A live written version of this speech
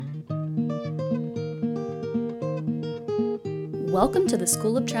Welcome to the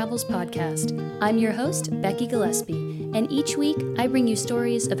School of Travels podcast. I'm your host, Becky Gillespie, and each week I bring you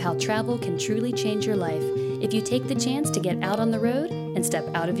stories of how travel can truly change your life if you take the chance to get out on the road and step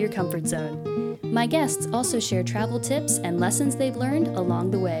out of your comfort zone. My guests also share travel tips and lessons they've learned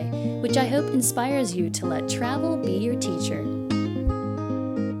along the way, which I hope inspires you to let travel be your teacher.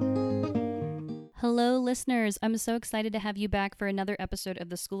 Hello, listeners. I'm so excited to have you back for another episode of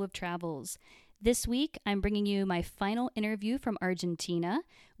the School of Travels. This week, I'm bringing you my final interview from Argentina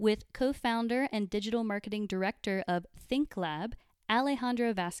with co-founder and digital marketing director of Thinklab,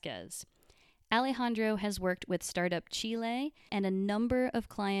 Alejandro Vasquez. Alejandro has worked with Startup Chile and a number of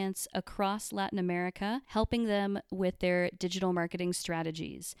clients across Latin America, helping them with their digital marketing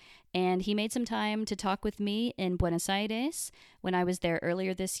strategies. And he made some time to talk with me in Buenos Aires when I was there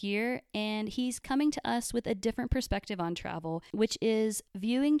earlier this year. And he's coming to us with a different perspective on travel, which is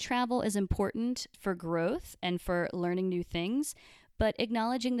viewing travel as important for growth and for learning new things, but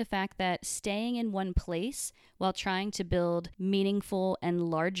acknowledging the fact that staying in one place while trying to build meaningful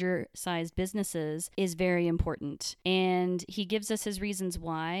and larger sized businesses is very important. And he gives us his reasons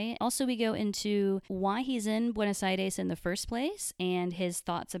why. Also, we go into why he's in Buenos Aires in the first place and his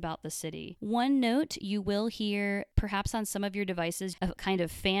thoughts about the city. One note, you will hear perhaps on some of your devices a kind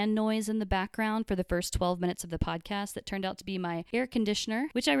of fan noise in the background for the first 12 minutes of the podcast that turned out to be my air conditioner,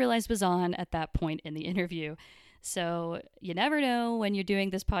 which I realized was on at that point in the interview. So you never know when you're doing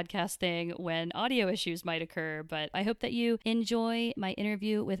this podcast thing when audio issues might occur, but I hope that you enjoy my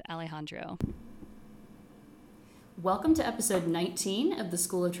interview with Alejandro. Welcome to episode 19 of the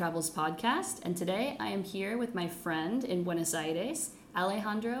School of Travels podcast, and today I am here with my friend in Buenos Aires,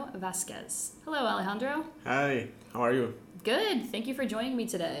 Alejandro Vasquez. Hello, Alejandro. Hi, how are you? Good. Thank you for joining me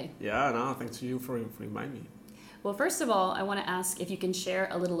today. Yeah, no, thanks to you for inviting me. Well, first of all, I want to ask if you can share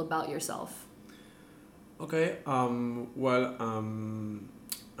a little about yourself. Okay, I'm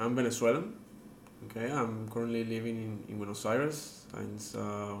Venezuelan. Okay, I'm currently living in Buenos Aires since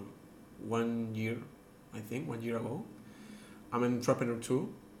 1 year, I think, 1 year ago. I'm an entrepreneur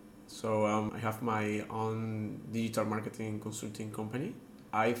too, so I have my own digital marketing consulting company.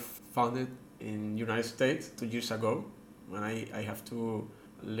 I founded in United States 2 years ago when I have to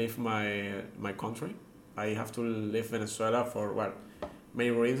leave my country. I have to leave Venezuela for many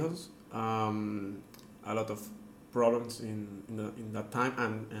reasons. A lot of problems in that time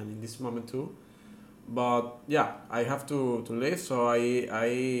and in this moment too, but yeah, I have to leave, so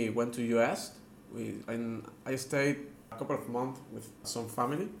I went to US and I stayed a couple of months with some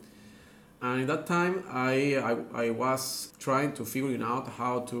family, and in that time I was trying to figure out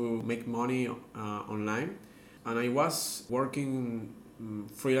how to make money online, and I was working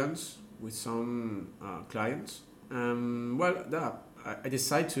freelance with some clients. I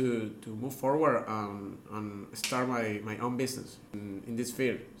decided to move forward and start my own business in this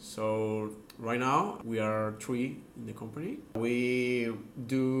field. So right now we are 3 in the company. We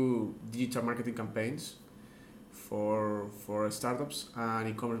do digital marketing campaigns for startups and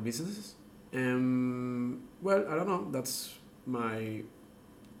e-commerce businesses. I don't know. That's my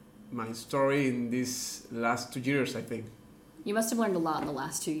story in these last 2 years, I think. You must have learned a lot in the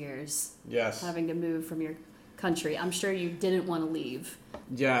last 2 years. Yes. Having to move from your country. I'm sure you didn't want to leave.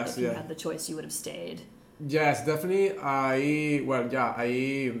 Yes, if you had the choice, you would have stayed. Yes, definitely. I went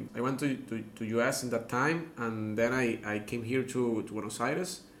to US in that time, and then I came here to Buenos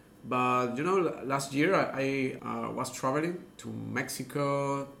Aires. But last year I was traveling to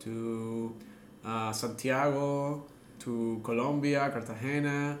Mexico, to Santiago, to Colombia,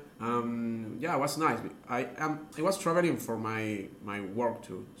 Cartagena. It was nice. I was traveling for my work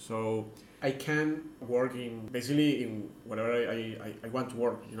too, so I can work in whatever I want to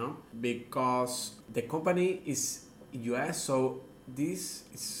work, because the company is in US, so this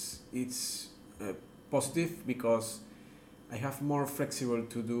it's positive because I have more flexible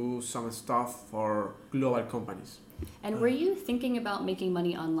to do some stuff for global companies. And were you thinking about making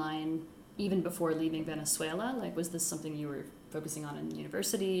money online even before leaving Venezuela? Like, was this something you were focusing on in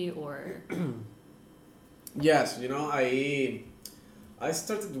university or? Yes, I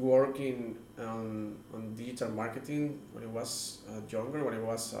started working on digital marketing when I was younger, when I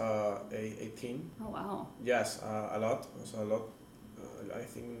was 18. Oh, wow. Yes, a lot. Also a lot. I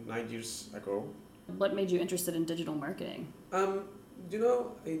think 9 years ago. What made you interested in digital marketing?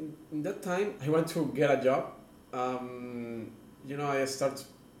 In that time, I want to get a job. I started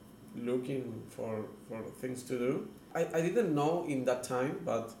looking for things to do. I didn't know in that time,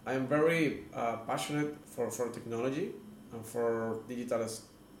 but I am very passionate for technology and for digital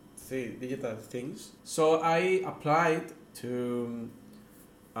things. So I applied to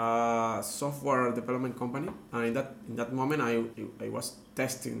software development company, and in that moment I was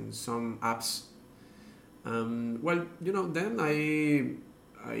testing some apps. Well, then I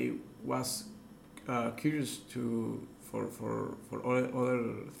was curious for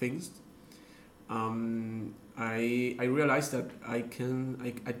other things. I realized that I could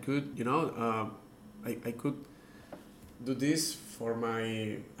I could do this for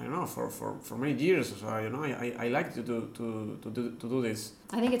my for many years. So I like to do this.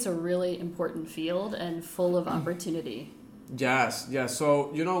 I think it's a really important field and full of opportunity. Yes.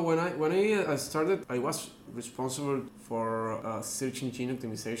 So when I started, I was responsible for search engine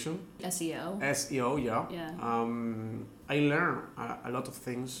optimization. SEO, yeah. Yeah. I learned a lot of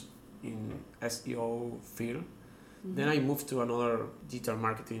things in SEO field. Mm-hmm. Then I moved to another digital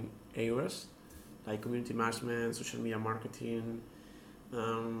marketing areas, like community management, social media marketing.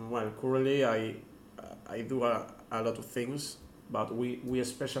 Well, currently I do a lot of things, but we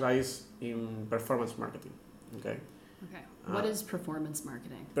specialize in performance marketing. Okay. What is performance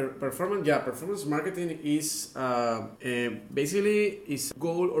marketing? Performance marketing is basically is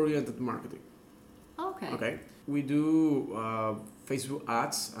goal-oriented marketing. Okay. We do Facebook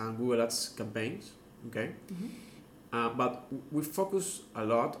ads and Google Ads campaigns. Okay. Mm-hmm. But we focus a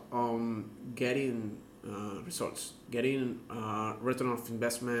lot on getting results, getting return of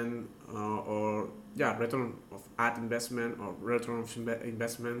investment return of ad investment or return of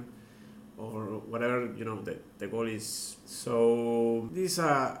investment or whatever the goal is. So these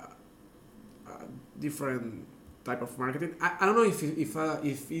are different type of marketing. I don't know if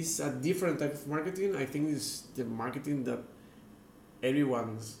it's a different type of marketing. I think it's the marketing that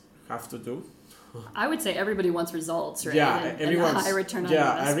everyone's have to do. I would say everybody wants results, right? Yeah, everyone's a high return on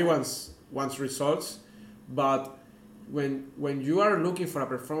investment. Everyone wants results, but when you are looking for a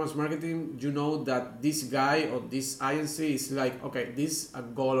performance marketing, you know that this guy or this agency is like, okay, this is a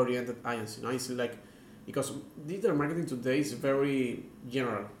goal-oriented agency. It's like, because digital marketing today is very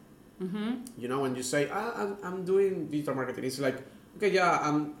general. Mm-hmm. When you say, I'm doing digital marketing, it's like, okay,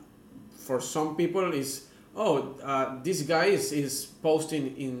 for some people is, this guy is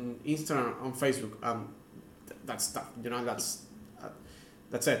posting in Instagram, on Facebook. That's stuff.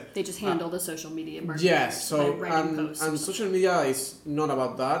 That's it. They just handle the social media marketing. Yes. So and social media is not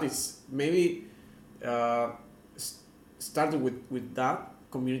about that. It's maybe started with that.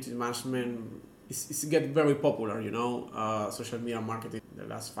 Community management is get very popular. Social media marketing the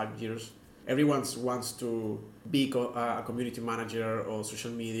last 5 years. Everyone wants to be a community manager or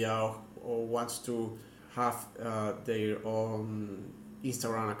social media or wants to have their own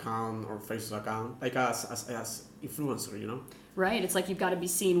Instagram account or Facebook account, like as influencer, Right, it's like you've got to be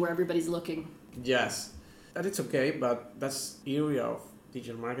seen where everybody's looking. Yes, and it's okay, but that's area of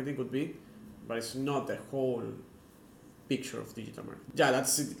digital marketing could be, but it's not the whole picture of digital marketing. Yeah,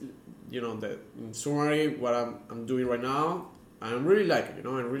 that's it. In summary, what I'm doing right now, I really like it.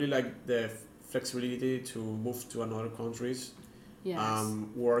 I really like the flexibility to move to another countries. Yes.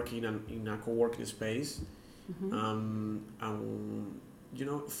 Work in a co-working space. Mm-hmm.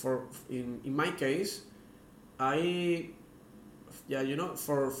 In my case,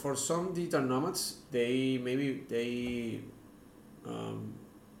 for some digital nomads, they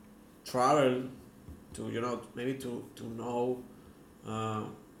travel to maybe to know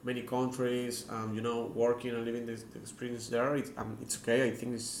many countries, working and living the experience there. It's okay. I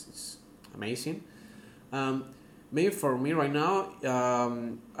think it's amazing. Maybe for me right now,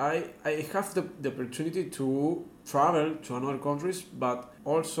 I have the opportunity to travel to another countries, but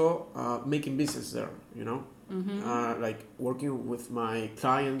also making business there. Mm-hmm. Like working with my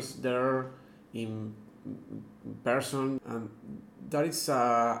clients there in person, and that is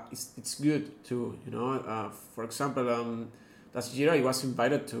it's good too. For example, last year I was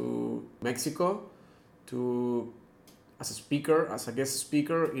invited to Mexico as a guest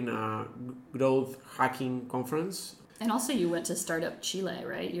speaker in a growth hacking conference. And also you went to Startup Chile,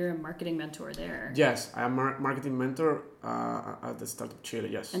 right? You're a marketing mentor there. Yes, I am a marketing mentor at the Startup Chile,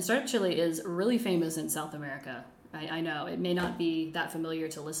 yes. And Startup Chile is really famous in South America. I know, it may not be that familiar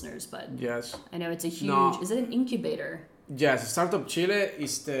to listeners, but yes, I know it's a huge... Is it an incubator? Yes, Startup Chile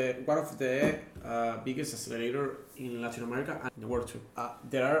is one of the biggest accelerator in Latin America and in the world too.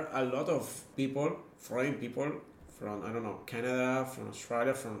 There are a lot of people, foreign people, from Canada, from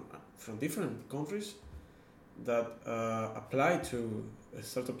Australia, from different countries that apply to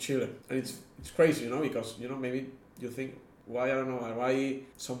Startup Chile, and it's crazy, because maybe you think why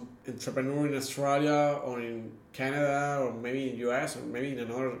some entrepreneur in Australia or in Canada or maybe in US or maybe in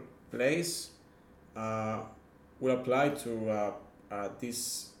another place will apply to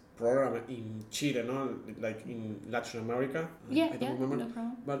this program in Chile, no, like in Latin America. I don't remember. No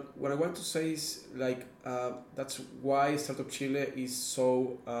problem. But what I want to say is like that's why Startup Chile is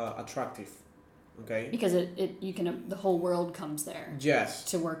so attractive. Okay. Because the whole world comes there. Yes.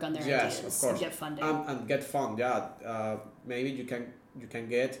 To work on their yes, ideas of course. and get funding. And get fund, yeah. Maybe you can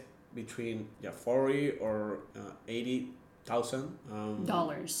get between 40 or 80,000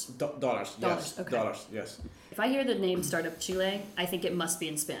 dollars. Dollars. Yes. Okay. Dollars. Yes. If I hear the name Startup Chile, I think it must be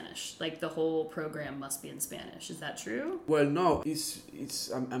in Spanish. Like the whole program must be in Spanish. Is that true? Well, no. It's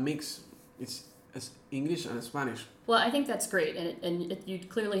a mix. It's English and Spanish. Well, I think that's great, and you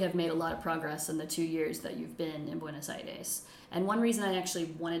clearly have made a lot of progress in the 2 years that you've been in Buenos Aires. And one reason I actually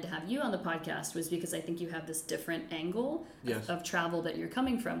wanted to have you on the podcast was because I think you have this different angle Yes. of travel that you're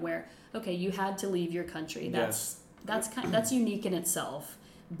coming from, where okay, you had to leave your country. Yes. That's unique in itself,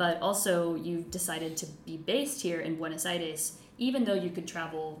 but also you've decided to be based here in Buenos Aires, even though you could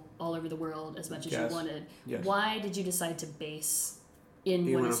travel all over the world as much as Yes. you wanted. Yes. Why did you decide to base in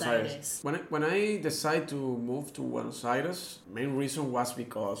Buenos Aires? When I decided to move to Buenos Aires, main reason was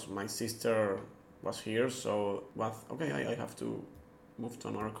because my sister was here, so I have to move to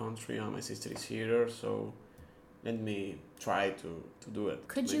another country and my sister is here, so let me try to do it.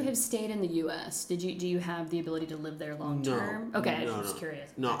 Could you have stayed in the U.S.? Do you have the ability to live there long term? No, okay, no, I'm just curious.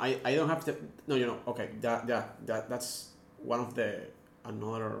 No, I don't have to. No, okay, that's one of the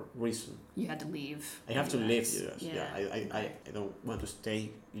another reason. You had to leave. I have to leave US. Yeah. I don't want to stay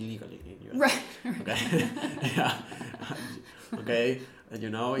illegally in US. Right. Okay. Yeah. Okay. And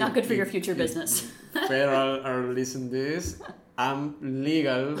not good for your future business. Federal are listening this. I'm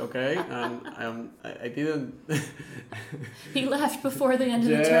legal, okay, and I didn't. He left before the end of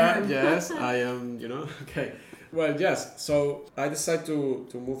the term. Yes, I am. Okay. Well, yes. So I decided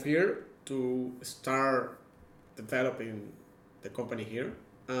to move here to start developing the company here.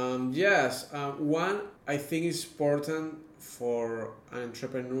 One I think is important for an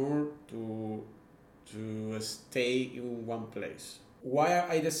entrepreneur to stay in one place. Why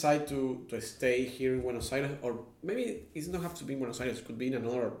I decide to stay here in Buenos Aires, or maybe it doesn't have to be in Buenos Aires, it could be in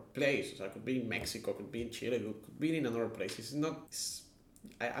another place. So it could be in Mexico, could be in Chile, it could be in another place.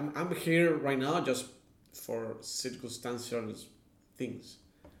 I'm here right now just for circumstantial things,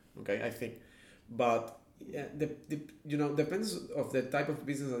 okay, I think. But yeah, depends of the type of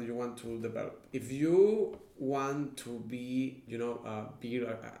business that you want to develop. If you want to be, a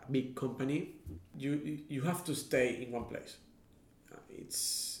big company, you have to stay in one place.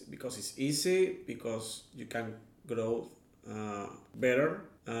 It's because it's easy, because you can grow better.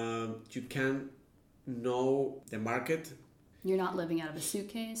 You can know the market. You're not living out of a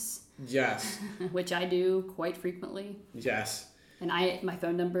suitcase. Yes. Which I do quite frequently. Yes. And my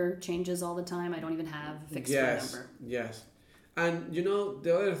phone number changes all the time. I don't even have a fixed phone number. Yes. And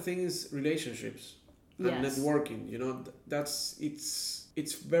the other thing is relationships and networking.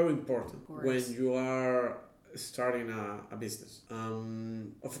 It's very important when you are starting a business.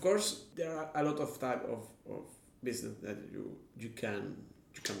 Of course, there are a lot of type of business that you can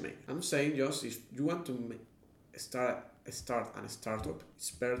make. I'm saying just if you want to start a startup,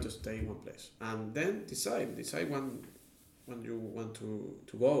 it's better to stay in one place and then decide when you want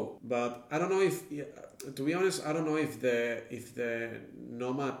to go. But I don't know if, to be honest, I don't know if the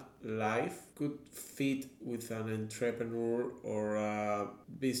nomad life could fit with an entrepreneur or a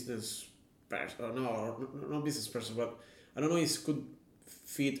business person. Or not business person, but I don't know if it could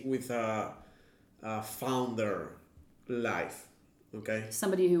fit with a founder life. Okay.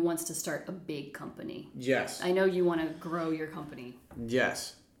 Somebody who wants to start a big company. Yes. I know you want to grow your company.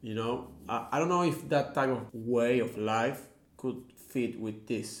 Yes. I don't know if that type of way of life could fit with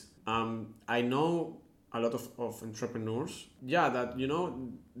this. I know a lot of entrepreneurs. Yeah, that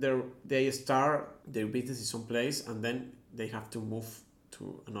they start their business in some place and then they have to move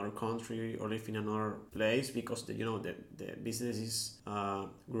to another country or live in another place because the business is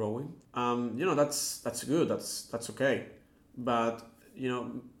growing. That's good. That's okay. But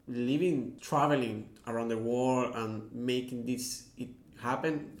traveling around the world and making it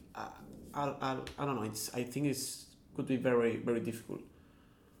happen, I don't know. I think it's could be very, very difficult.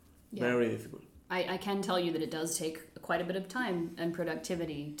 Yeah. Very difficult. I can tell you that it does take quite a bit of time and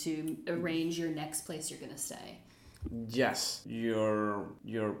productivity to arrange your next place you're going to stay. Yes, your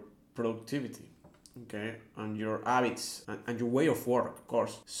productivity, okay, and your habits and your way of work, of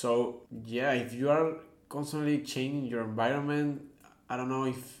course. So yeah, if you are constantly changing your environment, I don't know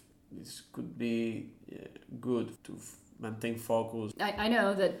if this could be good to maintain focus. I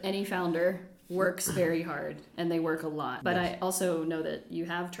know that any founder works very hard and they work a lot, but yes. I also know that you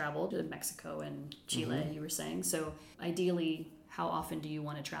have traveled to Mexico and Chile, you were saying. So ideally, how often do you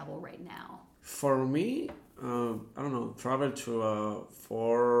want to travel right now? For me, I don't know, travel to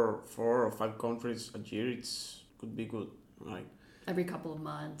four or five countries a year, could be good, right? Every couple of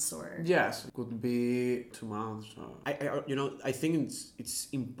months or... Yes, it could be 2 months. I think it's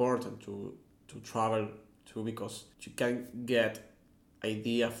important to travel too, because you can get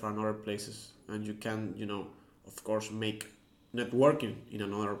idea from other places, and you can, of course, make networking in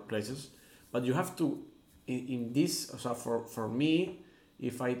another places. But you have to, in this, so for me,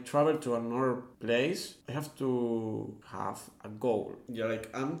 if I travel to another place, I have to have a goal. Yeah, like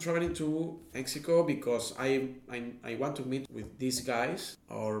I'm traveling to Mexico because I want to meet with these guys,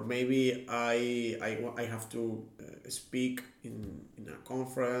 or maybe I have to speak in a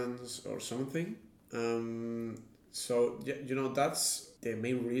conference or something. So that's the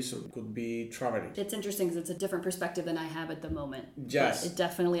main reason, could be traveling. It's interesting because it's a different perspective than I have at the moment. Yes. But it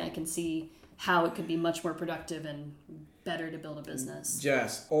definitely, I can see how it could be much more productive and better to build a business.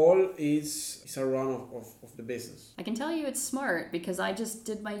 Yes, all is around of the business. I can tell you it's smart because I just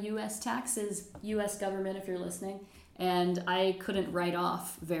did my U.S. taxes, U.S. government if you're listening, and I couldn't write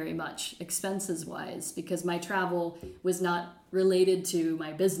off very much expenses-wise because my travel was not related to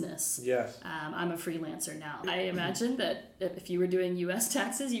my business. Yes. I'm a freelancer now. I imagine that if you were doing U.S.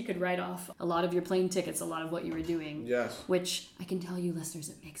 taxes, you could write off a lot of your plane tickets, a lot of what you were doing. Yes. Which I can tell you, listeners,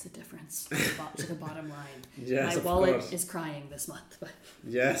 it makes a difference to the bottom line. Yes, my wallet is crying this month. But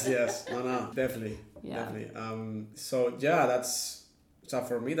yes. No, definitely. Yeah. Definitely. So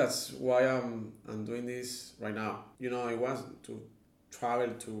for me, that's why I'm doing this right now. I want to travel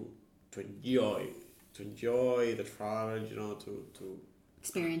to enjoy the travel, to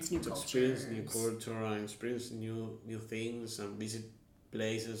experience new culture. Experience new culture and experience new things and visit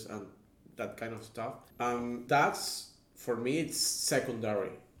places and that kind of stuff. That's, for me, it's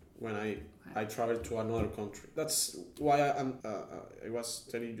secondary when I travel to another country. That's why I was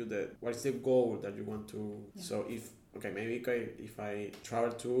telling you that what is the goal that you want to. Yeah. So if I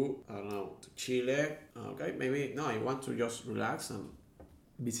travel to, I don't know, to Chile, I want to just relax and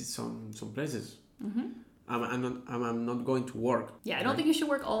visit some places. Mm-hmm. I'm not going to work. Yeah, I don't think you should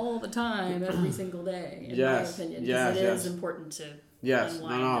work all the time, every single day, in my opinion. Because it is important to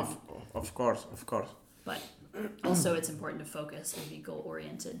unwind. Of course. But also it's important to focus and be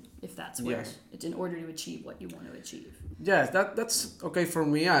goal-oriented if that's where it's in order to achieve what you want to achieve. Yes, that's okay for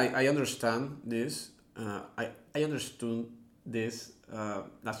me. I understand this. I understood this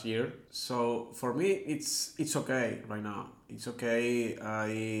last year. So for me, it's okay right now. It's okay.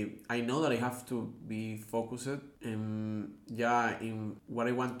 I know that I have to be focused in what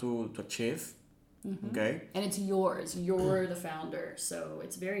I want to achieve. Mm-hmm. Okay. And it's yours. You're the founder, so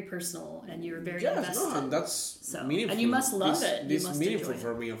it's very personal, and you're very invested. No, and that's meaningful. And you must love it. This is meaningful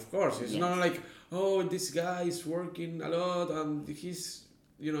for me, of course. It's not like, this guy is working a lot and he's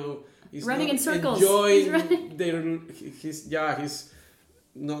he's running in circles. He's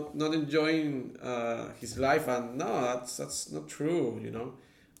not enjoying his life, and no, that's not true.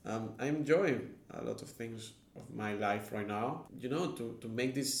 I'm enjoying a lot of things of my life right now. To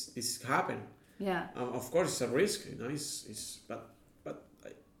make this happen. Yeah. Of course, it's a risk. But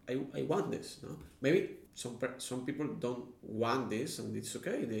I want this. No, maybe some people don't want this, and it's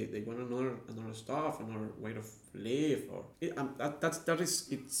okay. They want another stuff, another way of live, or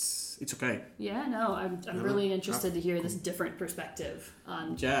it's okay. Yeah, no, I'm really interested to hear this different perspective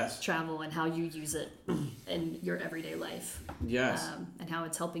on travel and how you use it in your everyday life. Yes. And how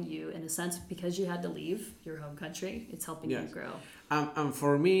it's helping you in a sense because you had to leave your home country. It's helping you grow. And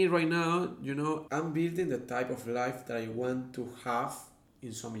for me right now, I'm building the type of life that I want to have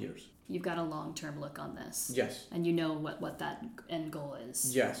in some years. You've got a long-term look on this. Yes. And you know what that end goal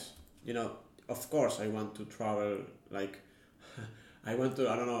is. Yes. Of course I want to travel, like, I want to,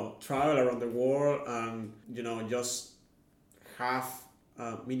 travel around the world and, just have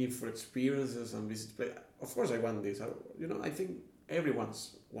meaningful experiences and visit places. Of course I want this. I think everyone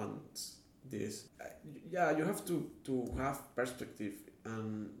wants this. You have to have perspective,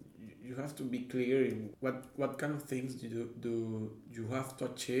 and you have to be clear in what kind of things do you have to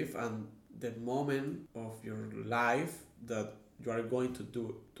achieve, and the moment of your life that you are going to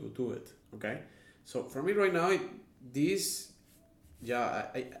do it. Okay, so for me right now, it's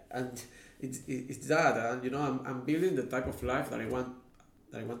that, and I'm building the type of life that I want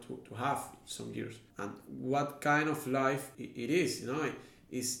to have some years, and what kind of life it is.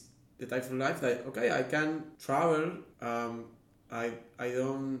 Is the type of life that I can travel. I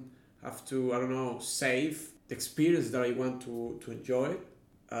don't have to save the experience that I want to enjoy,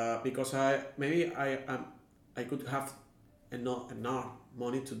 because I could have enough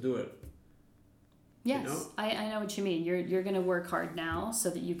money to do it. Yes, You know? I know what you mean. You're going to work hard now so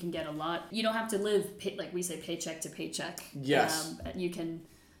that you can get a lot. You don't have to live, like we say, paycheck to paycheck. Yes. You can,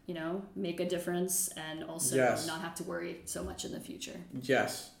 make a difference and also Yes. not have to worry so much in the future.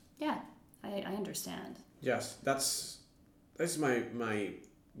 Yes. Yeah, I understand. Yes. That's my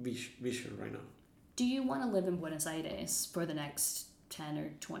vision right now. Do you want to live in Buenos Aires for the next 10 or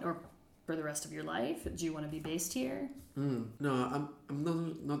 20 or for the rest of your life? Do you want to be based here? No, I'm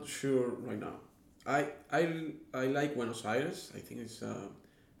not sure right now. I like Buenos Aires. I think it's a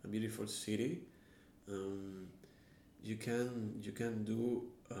beautiful city. You can do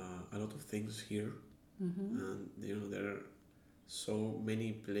a lot of things here, and there are so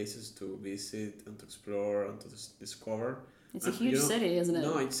many places to visit and to explore and to discover. It's a huge city, isn't it?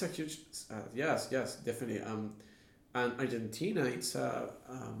 No, it's a huge. Yes, definitely. And Argentina, it's a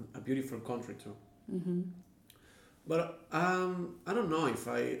beautiful country too. But I don't know if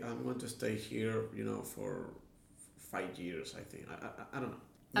I'm going to stay here, for 5 years. I think I don't know.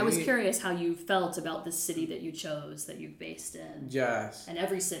 I was curious how you felt about the city that you chose, that you've based in. Yes. And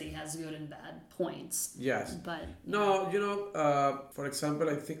every city has good and bad points. Yes. But no, for example,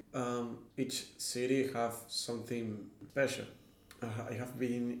 I think each city have something special. I have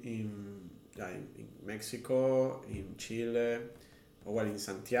been in Mexico, in Chile, in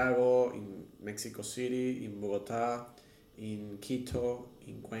Santiago, in Mexico City, in Bogota, in Quito,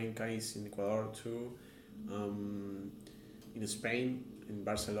 in Cuenca, in Ecuador too, in Spain, in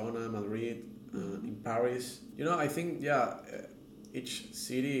Barcelona, Madrid, in Paris. I think each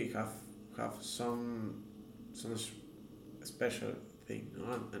city have some special thing,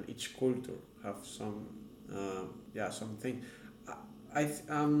 and each culture have some something.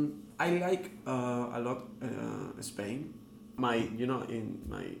 I like a lot Spain. My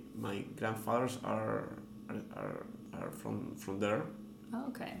grandfathers are from there. Oh,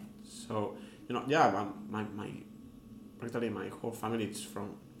 okay. So my practically my whole family is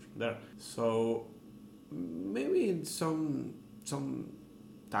from there. So maybe in some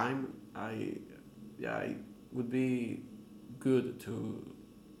time it would be good to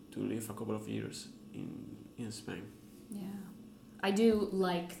live a couple of years in Spain. Yeah. I do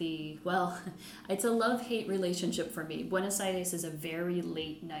like it's a love-hate relationship for me. Buenos Aires is a very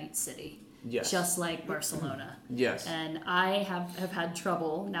late night city. Yes. Just like Barcelona. Yes. And I have had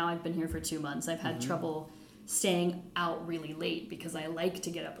trouble, now I've been here for 2 months, I've had trouble staying out really late because I like to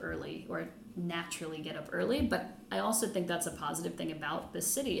get up early or naturally get up early. But I also think that's a positive thing about this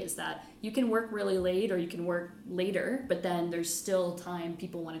city is that you can work really late or you can work later, but then there's still time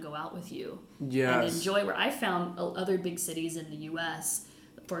people want to go out with you and enjoy. Where I found other big cities in the U.S.,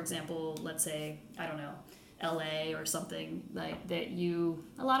 for example, let's say, I don't know, LA or something like that,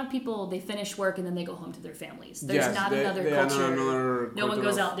 a lot of people, they finish work and then they go home to their families. There's not another culture. No one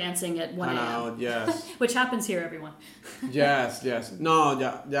goes out dancing at 1 a.m. Yes. Which happens here, everyone. Yes. No,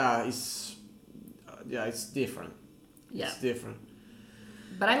 it's different. Yeah. It's different.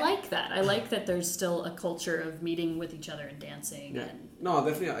 But I like that. I like that there's still a culture of meeting with each other and dancing. Yeah. And No,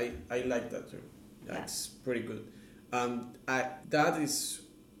 definitely I like that too. Yeah. It's pretty good. That is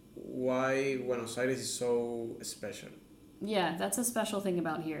why Buenos Aires is so special. Yeah, that's a special thing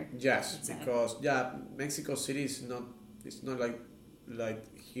about here. Yes, because Mexico City is not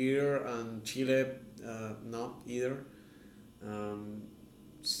like here, and Chile not either.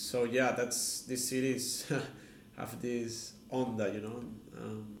 So these cities have this onda,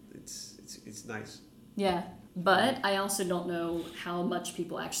 it's nice. Yeah, but I also don't know how much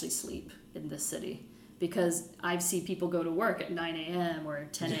people actually sleep in this city. Because I've seen people go to work at 9 a.m. or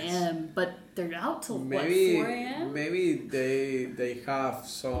 10 a.m., but they're out till, 4 a.m.? Maybe they have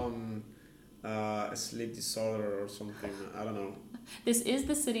some sleep disorder or something. I don't know. This is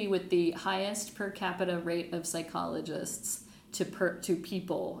the city with the highest per capita rate of psychologists to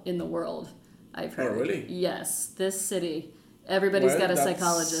people in the world, I've heard. Oh, really? Yes, this city. Everybody's got a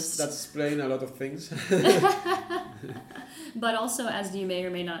psychologist. That's explaining a lot of things. But also, as you may or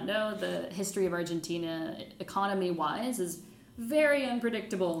may not know, the history of Argentina, economy-wise, is very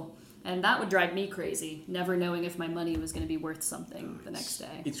unpredictable. And that would drive me crazy, never knowing if my money was going to be worth something the next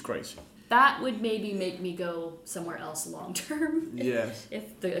day. It's crazy. That would maybe make me go somewhere else long term. Yes.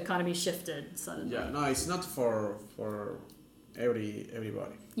 If the economy shifted suddenly. Yeah, no, it's not for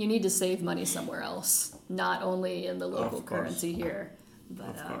everybody. You need to save money somewhere else, not only in the local currency here.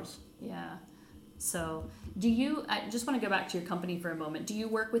 But, of course. Yeah. So, I just want to go back to your company for a moment. Do you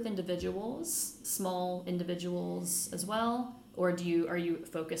work with individuals, small individuals as well? Or are you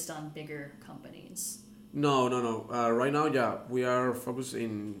focused on bigger companies? No. Right now, we are focused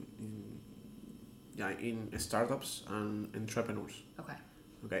in startups and entrepreneurs. Okay.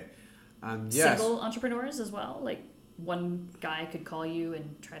 Okay. And yes, single entrepreneurs as well? Like one guy could call you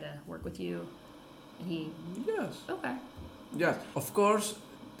and try to work with you, and he... yes, Okay. yes. Of course,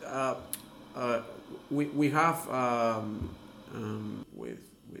 we have with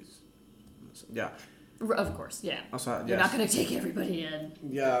yeah. Of course, yeah. Also, You're yes. not going to take everybody in.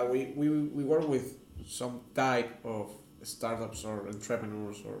 Yeah, we work with some type of startups or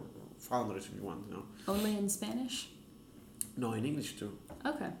entrepreneurs or founders, if you want, you know. Only in Spanish? No, in English too.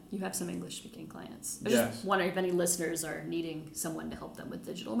 Okay. You have some English-speaking clients. I Yes. just wondering if any listeners are needing someone to help them with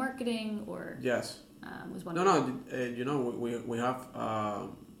digital marketing or... Yes. Was No, wondering... you know, we have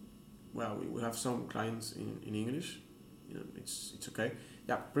we have some clients in English. You know, it's okay.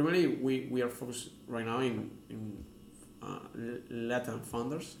 Yeah, primarily we are focused right now in Latin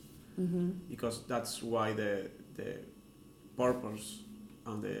founders, because that's why the purpose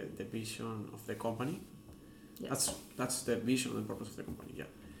and the vision of the company. Yes. That's the vision and purpose of the company. Yeah,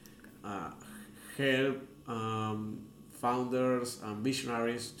 help founders and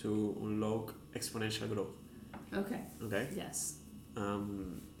visionaries to unlock exponential growth. Okay. Okay. Yes.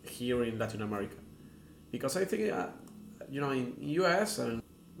 Here in Latin America, because I think you know, in US and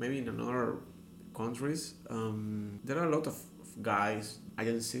maybe in other countries, there are a lot of guys,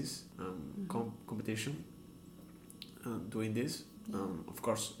 agencies, competition doing this. Of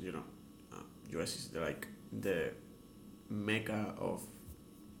course, you know, US is like the mecca of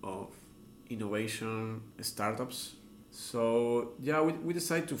innovation startups. So yeah, we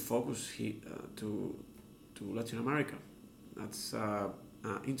decided to focus to Latin America. That's an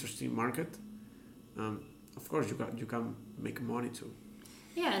interesting market. Of course, you can make money too.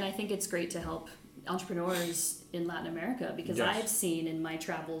 Yeah, and I think it's great to help entrepreneurs in Latin America, because Yes. I've seen in my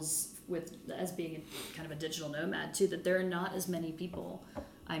travels as being kind of a digital nomad too, that there are not as many people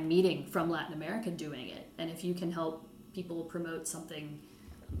I'm meeting from Latin America doing it. And if you can help people promote something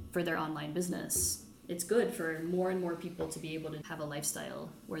for their online business, it's good for more and more people to be able to have a lifestyle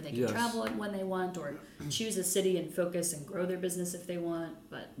where they can Yes. travel when they want, or choose a city and focus and grow their business if they want.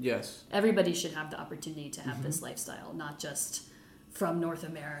 But Yes. everybody should have the opportunity to have this lifestyle, not just from North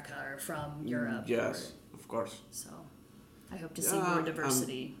America or from Europe. Yes, of course. So I hope to see more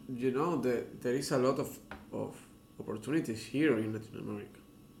diversity. You know, there is a lot of opportunities here in Latin America.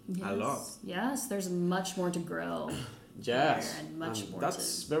 Yes. A lot. Yes, there's much more to grow. Yes, there, and much more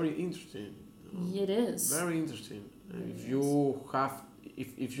that's very interesting. It is. Very interesting. And It if you have,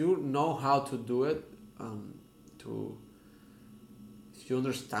 if you know how to do it, if you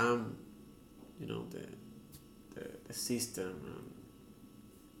understand, you know, the system,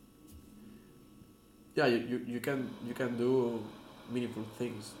 yeah, you can do meaningful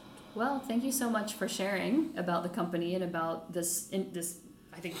things. Well, thank you so much for sharing about the company and about this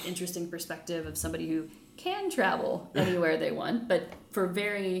I think interesting perspective of somebody who can travel anywhere they want, but for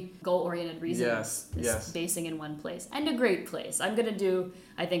very goal-oriented reasons. Yes. Basing in one place, and a great place. I'm going to do,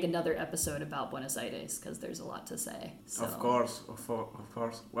 I think, another episode about Buenos Aires, because there's a lot to say. So, Of course.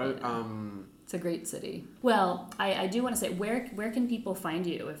 Well, yeah. It's a great city. Well, I do want to say, where can people find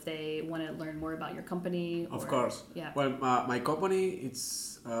you if they want to learn more about your company? Of course. Yeah. Well, my company,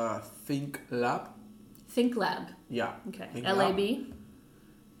 it's Thinklab. Thinklab. Yeah. Okay. Thinklab. LAB.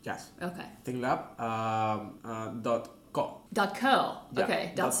 Yes. Okay. Thinklab. .co. .co. Yeah,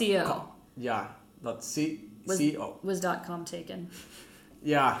 Okay. dot .co. co. Yeah. .co. Was .com taken?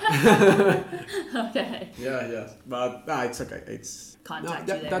 Yeah. Okay. Yes. But it's okay. It's Contact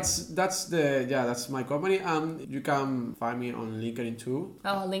you there. That's my company. You can find me on LinkedIn too.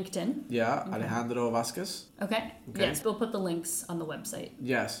 Oh, LinkedIn. Yeah, Okay. Alejandro Vasquez. Okay. Okay. Yes, we'll put the links on the website.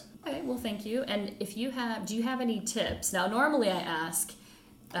 Yes. Okay, well, thank you. And do you have any tips? Now, normally I ask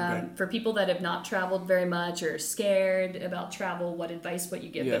for people that have not traveled very much or scared about travel, what you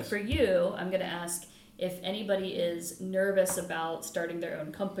give. Yes. But for you, I'm going to ask if anybody is nervous about starting their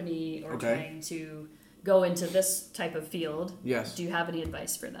own company or trying to go into this type of field. Yes. Do you have any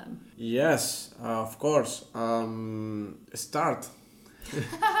advice for them? Yes, of course. Start.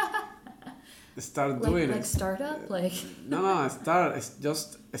 Start doing like it. startup? Like No.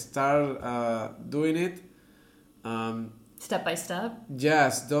 Just start doing it. step by step?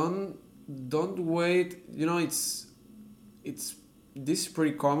 Yes. Don't wait. You know, it's this is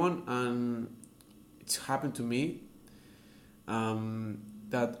pretty common, and it's happened to me.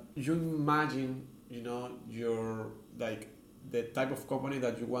 That you imagine, you know, your like the type of company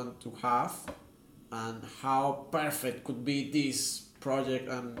that you want to have, and how perfect could be this project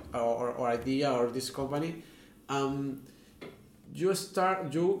and or idea or this company. You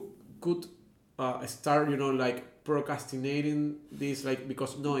could start, you know, like procrastinating this, like,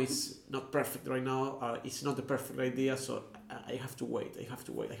 because no, it's not perfect right now. It's not the perfect idea, so I have to wait.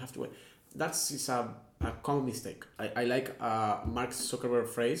 That's a common mistake. I like Mark Zuckerberg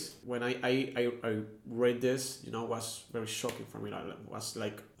phrase. When I read this, was very shocking for me. It was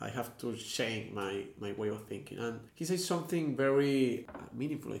like I have to change my way of thinking. And he says something very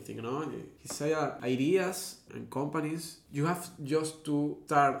meaningful, I think. He said ideas and companies, you have just to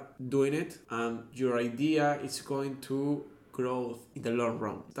start doing it, and your idea is going to growth in the long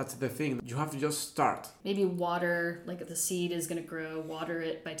run. That's the thing. You have to just start. Maybe water, like the seed is going to grow, water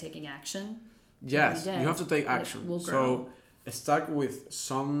it by taking action. Yes, you have to take action. So start with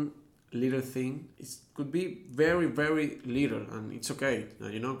some little thing. It could be very, very little, and it's okay.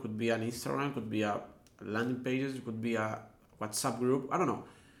 It could be an Instagram, could be a landing pages, it could be a WhatsApp group. I don't know.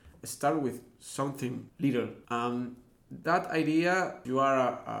 Start with something little. That idea, you are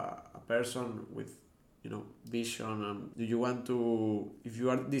a person with vision. Do you want to, if you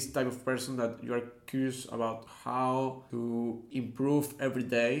are this type of person that you are curious about how to improve every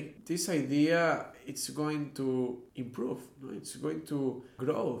day, this idea, it's going to improve, it's going to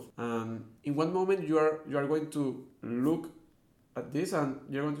grow. And in one moment you are going to look at this and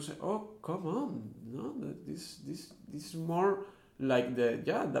you're going to say, oh, come on, this is more like the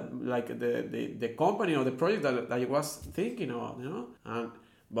company or the project that I was thinking about,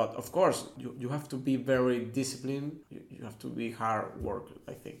 But of course, you have to be very disciplined. You have to be hard work,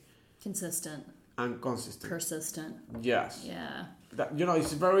 I think. Consistent. And consistent. Persistent. Yes. Yeah. That,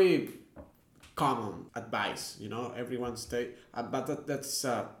 it's very common advice. Everyone but that's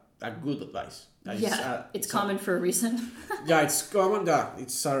a good advice. It's common for a reason. Yeah, it's common. That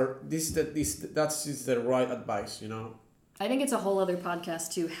it's that's the right advice. I think it's a whole other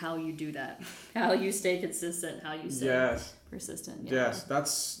podcast too, how you do that, how you stay consistent, how you stay persistent. Yeah. Yes,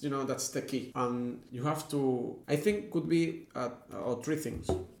 that's the key. You have to, I think, could be three things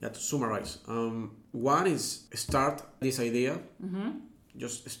to summarize. One is start this idea. Mm-hmm.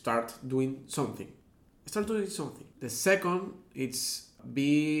 Just start doing something. The second, it's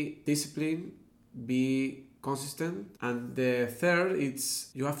be disciplined, be consistent, and the third, it's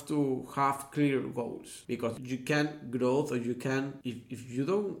you have to have clear goals, because you can grow, or you can, if you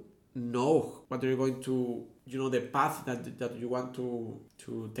don't know what you're going to, the path that you want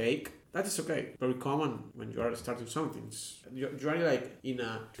to take, that is okay. Very common when you are starting something. You are like in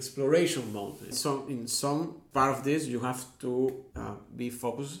a exploration mode. So in some part of this, you have to be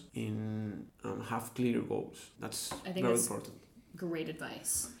focused in have clear goals. That's very important. Great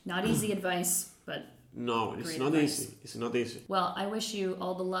advice. Not easy advice, but no, it's not easy. It's not easy. Well, I wish you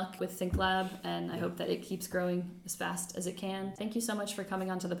all the luck with Thinklab, and I hope that it keeps growing as fast as it can. Thank you so much for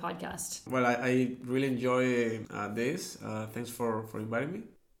coming onto the podcast. Well, I really enjoy this. Thanks for inviting me.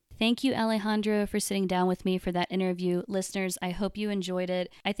 Thank you, Alejandro, for sitting down with me for that interview. Listeners, I hope you enjoyed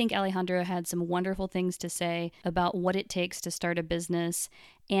it. I think Alejandro had some wonderful things to say about what it takes to start a business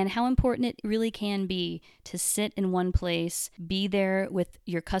and how important it really can be to sit in one place, be there with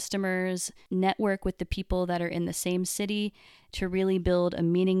your customers, network with the people that are in the same city to really build a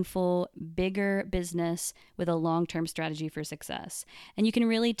meaningful, bigger business with a long-term strategy for success. And you can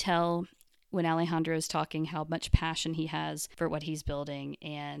really tell when Alejandro is talking how much passion he has for what he's building.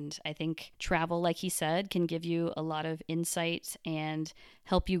 And I think travel, like he said, can give you a lot of insight and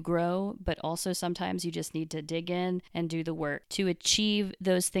help you grow, but also sometimes you just need to dig in and do the work to achieve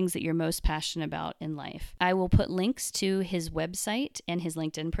those things that you're most passionate about in life. I will put links to his website and his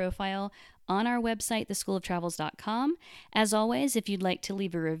LinkedIn profile on our website, theschooloftravels.com. As always, if you'd like to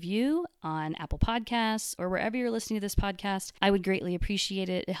leave a review on Apple Podcasts or wherever you're listening to this podcast, I would greatly appreciate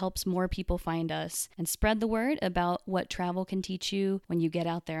it. It helps more people find us and spread the word about what travel can teach you when you get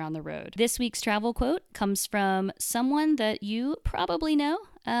out there on the road. This week's travel quote comes from someone that you probably know,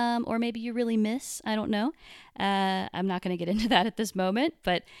 or maybe you really miss. I don't know. I'm not going to get into that at this moment,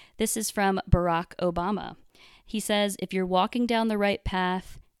 but this is from Barack Obama. He says, if you're walking down the right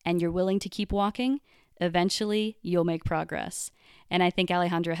path, and you're willing to keep walking, eventually you'll make progress. And I think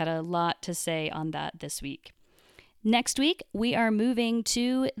Alejandro had a lot to say on that this week. Next week, we are moving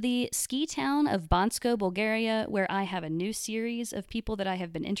to the ski town of Bansko, Bulgaria, where I have a new series of people that I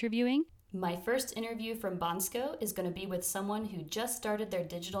have been interviewing. My first interview from Bansko is going to be with someone who just started their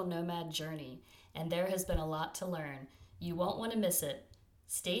digital nomad journey, and there has been a lot to learn. You won't want to miss it.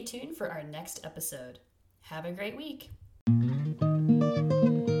 Stay tuned for our next episode. Have a great week.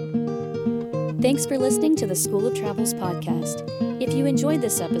 Thanks for listening to the School of Travels podcast. If you enjoyed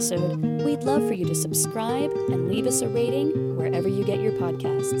this episode, we'd love for you to subscribe and leave us a rating wherever you get your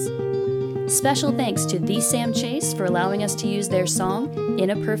podcasts. Special thanks to The Sam Chase for allowing us to use their song,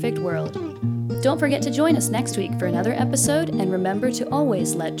 In a Perfect World. Don't forget to join us next week for another episode, and remember to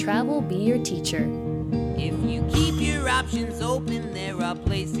always let travel be your teacher. If you keep your options open, there are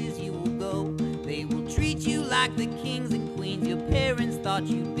places you will go. They will treat you like the kings and queens your parents thought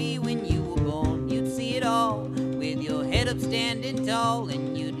you'd be when you were born. You'd see it all with your head up standing tall,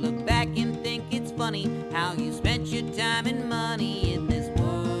 and you'd look back and think it's funny how you spent your time and money in this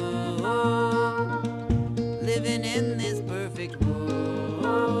world, living in this perfect world.